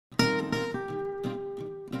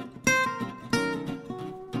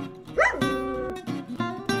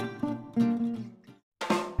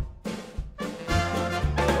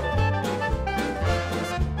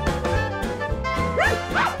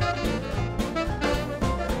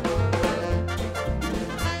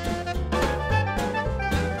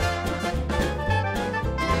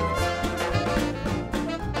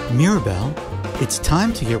Mirabelle, it's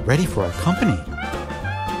time to get ready for our company.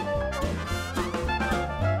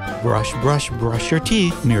 Brush, brush, brush your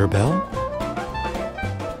teeth, Mirabelle.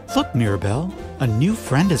 Look, Mirabelle, a new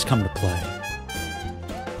friend has come to play.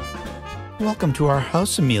 Welcome to our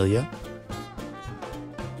house, Amelia.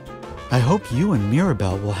 I hope you and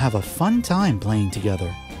Mirabelle will have a fun time playing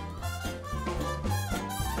together.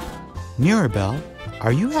 Mirabelle,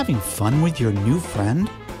 are you having fun with your new friend?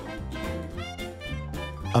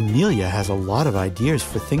 Amelia has a lot of ideas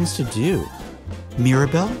for things to do.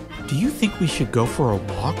 Mirabelle, do you think we should go for a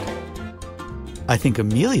walk? I think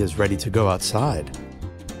Amelia's ready to go outside.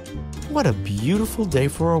 What a beautiful day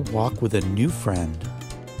for a walk with a new friend.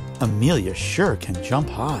 Amelia sure can jump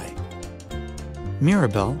high.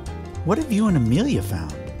 Mirabelle, what have you and Amelia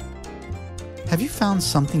found? Have you found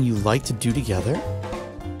something you like to do together?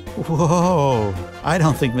 Whoa, I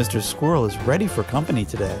don't think Mr. Squirrel is ready for company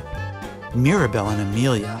today. Mirabelle and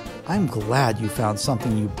Amelia, I'm glad you found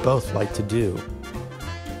something you both like to do.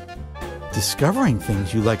 Discovering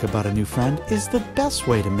things you like about a new friend is the best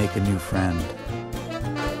way to make a new friend.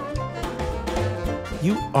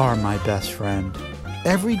 You are my best friend.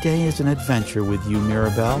 Every day is an adventure with you,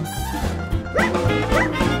 Mirabelle.